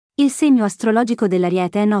Il segno astrologico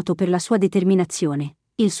dell'Ariete è noto per la sua determinazione,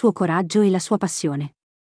 il suo coraggio e la sua passione.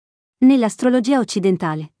 Nell'astrologia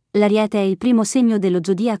occidentale, l'Ariete è il primo segno dello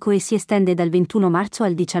zodiaco e si estende dal 21 marzo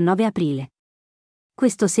al 19 aprile.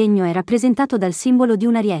 Questo segno è rappresentato dal simbolo di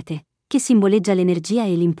un ariete, che simboleggia l'energia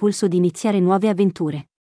e l'impulso di iniziare nuove avventure.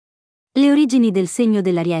 Le origini del segno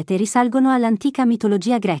dell'Ariete risalgono all'antica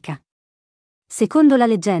mitologia greca. Secondo la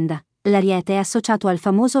leggenda, l'Ariete è associato al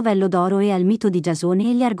famoso vello d'oro e al mito di Giasone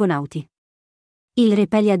e gli Argonauti. Il re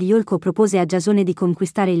Pelia di Iolco propose a Giasone di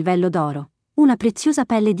conquistare il vello d'oro, una preziosa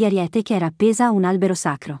pelle di ariete che era appesa a un albero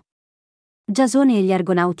sacro. Giasone e gli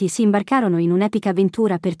Argonauti si imbarcarono in un'epica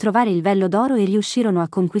avventura per trovare il vello d'oro e riuscirono a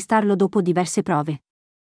conquistarlo dopo diverse prove.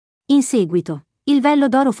 In seguito, il vello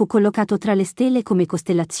d'oro fu collocato tra le stelle come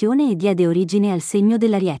costellazione e diede origine al segno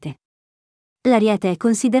dell'Ariete. L'Ariete è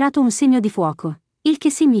considerato un segno di fuoco, il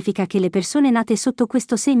che significa che le persone nate sotto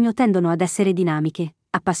questo segno tendono ad essere dinamiche,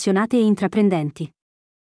 appassionate e intraprendenti.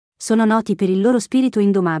 Sono noti per il loro spirito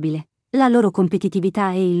indomabile, la loro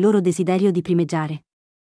competitività e il loro desiderio di primeggiare.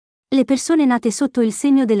 Le persone nate sotto il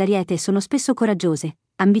segno dell'Ariete sono spesso coraggiose,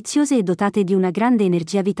 ambiziose e dotate di una grande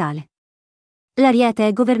energia vitale. L'Ariete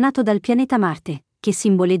è governato dal pianeta Marte, che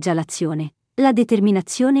simboleggia l'azione, la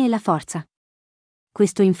determinazione e la forza.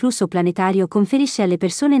 Questo influsso planetario conferisce alle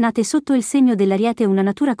persone nate sotto il segno dell'Ariete una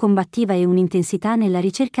natura combattiva e un'intensità nella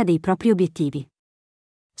ricerca dei propri obiettivi.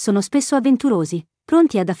 Sono spesso avventurosi,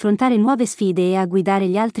 pronti ad affrontare nuove sfide e a guidare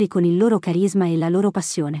gli altri con il loro carisma e la loro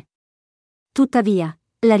passione. Tuttavia,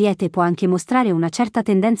 l'Ariete può anche mostrare una certa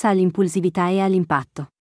tendenza all'impulsività e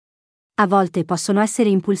all'impatto. A volte possono essere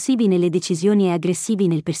impulsivi nelle decisioni e aggressivi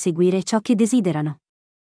nel perseguire ciò che desiderano.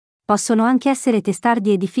 Possono anche essere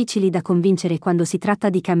testardi e difficili da convincere quando si tratta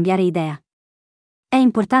di cambiare idea. È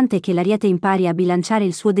importante che l'Ariete impari a bilanciare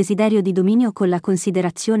il suo desiderio di dominio con la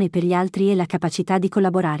considerazione per gli altri e la capacità di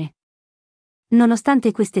collaborare.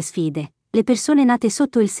 Nonostante queste sfide, le persone nate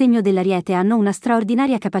sotto il segno dell'Ariete hanno una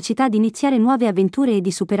straordinaria capacità di iniziare nuove avventure e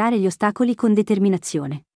di superare gli ostacoli con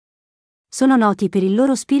determinazione. Sono noti per il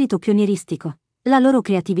loro spirito pionieristico, la loro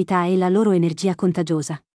creatività e la loro energia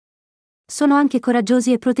contagiosa. Sono anche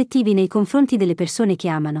coraggiosi e protettivi nei confronti delle persone che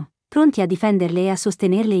amano, pronti a difenderle e a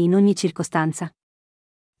sostenerle in ogni circostanza.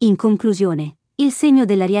 In conclusione, il segno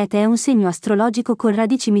dell'Ariete è un segno astrologico con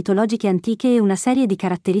radici mitologiche antiche e una serie di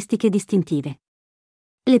caratteristiche distintive.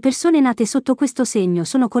 Le persone nate sotto questo segno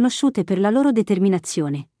sono conosciute per la loro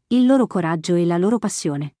determinazione, il loro coraggio e la loro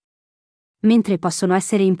passione. Mentre possono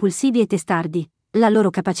essere impulsivi e testardi, la loro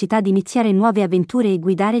capacità di iniziare nuove avventure e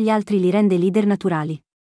guidare gli altri li rende leader naturali.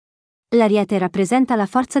 L'Ariete rappresenta la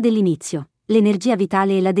forza dell'inizio, l'energia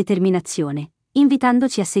vitale e la determinazione,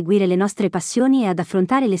 invitandoci a seguire le nostre passioni e ad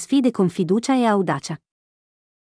affrontare le sfide con fiducia e audacia.